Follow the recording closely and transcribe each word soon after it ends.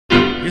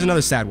Here's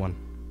another sad one.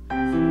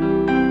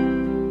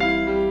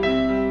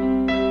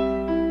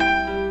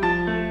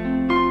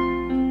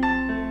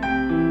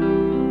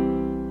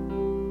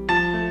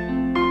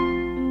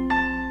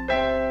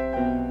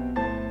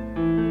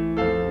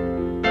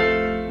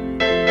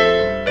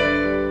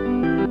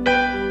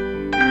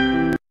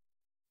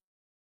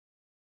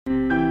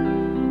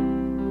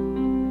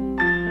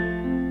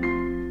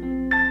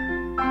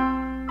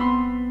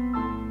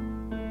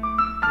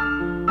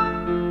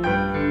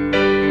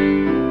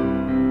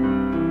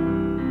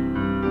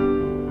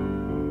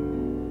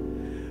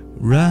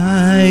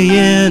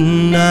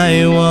 Ryan,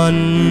 I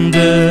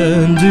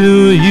wonder,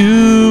 do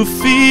you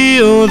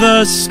feel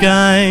the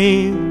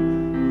sky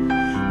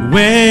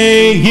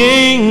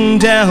weighing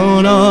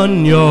down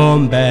on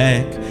your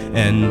back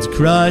and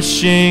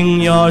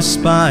crushing your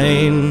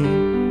spine?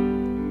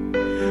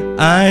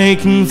 I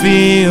can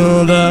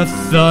feel the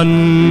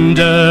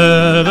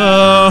thunder,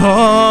 the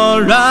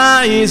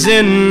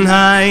horizon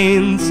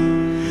hides,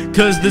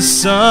 'cause the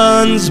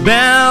sun's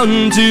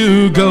bound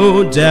to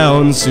go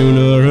down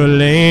sooner or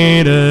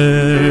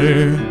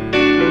later.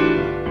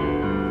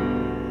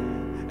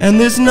 And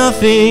there's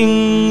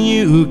nothing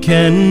you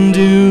can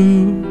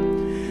do,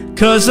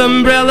 'cause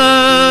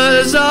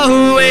umbrellas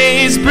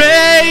always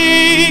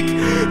break,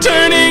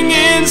 turning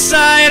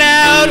inside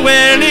out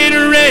when it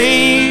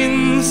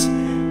rains.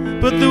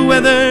 But the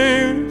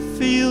weather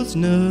feels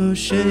no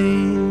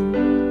shame.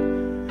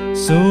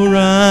 So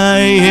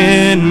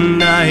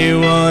Ryan, I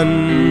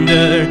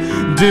wonder,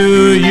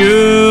 do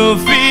you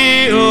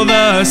feel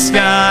the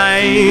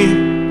sky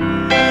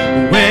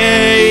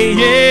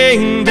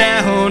weighing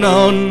down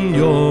on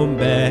your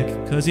back?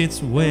 'Cause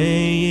it's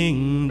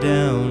weighing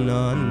down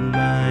on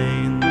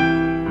mine.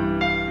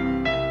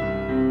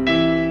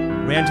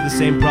 Ran into the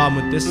same problem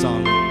with this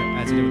song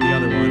as I did with the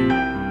other one.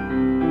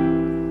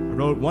 I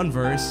wrote one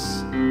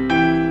verse,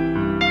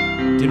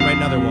 didn't write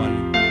another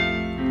one.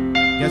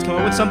 You guys come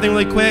up with something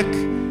really quick?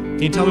 Can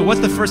you tell me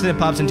what's the first thing that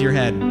pops into your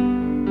head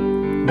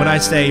when I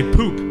say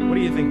poop? What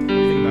do you think? What do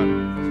you think about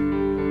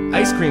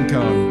ice cream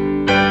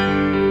cone?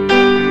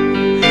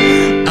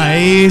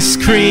 Ice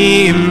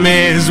cream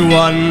is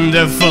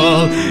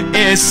wonderful,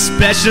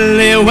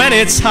 especially when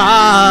it's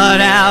hot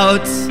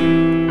out.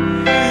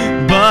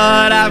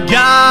 But I've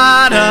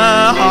got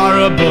a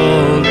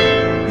horrible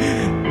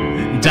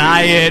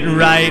diet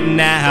right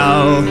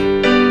now.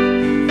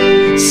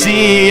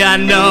 See, I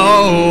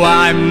know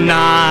I'm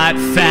not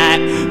fat,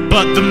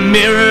 but the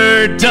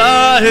mirror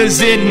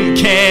doesn't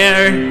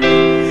care.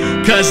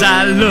 'Cause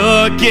I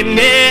look in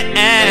it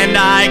and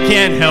I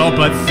can't help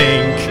but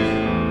think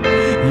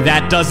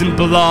that doesn't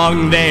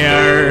belong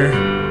there.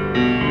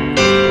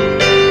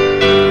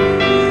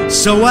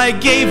 So I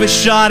gave a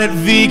shot at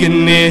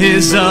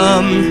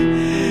veganism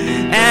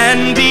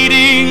and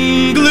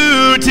eating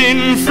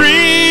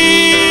gluten-free.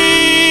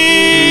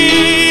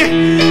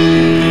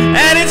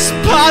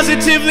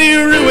 Positively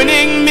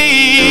ruining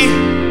me,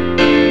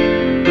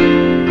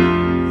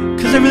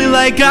 'cause I really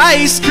like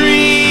ice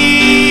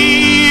cream.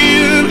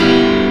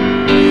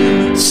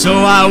 So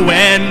I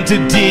went to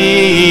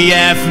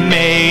DF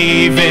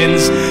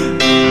Maven's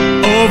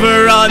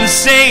over on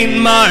St.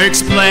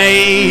 Mark's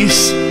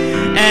Place,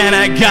 and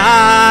I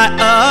got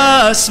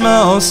a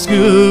small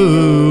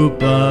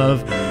scoop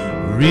of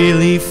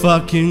really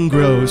fucking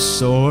gross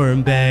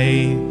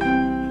sorbet.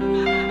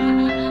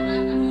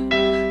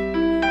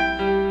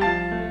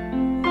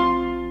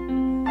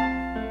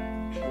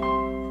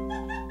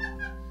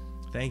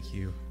 Thank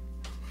you.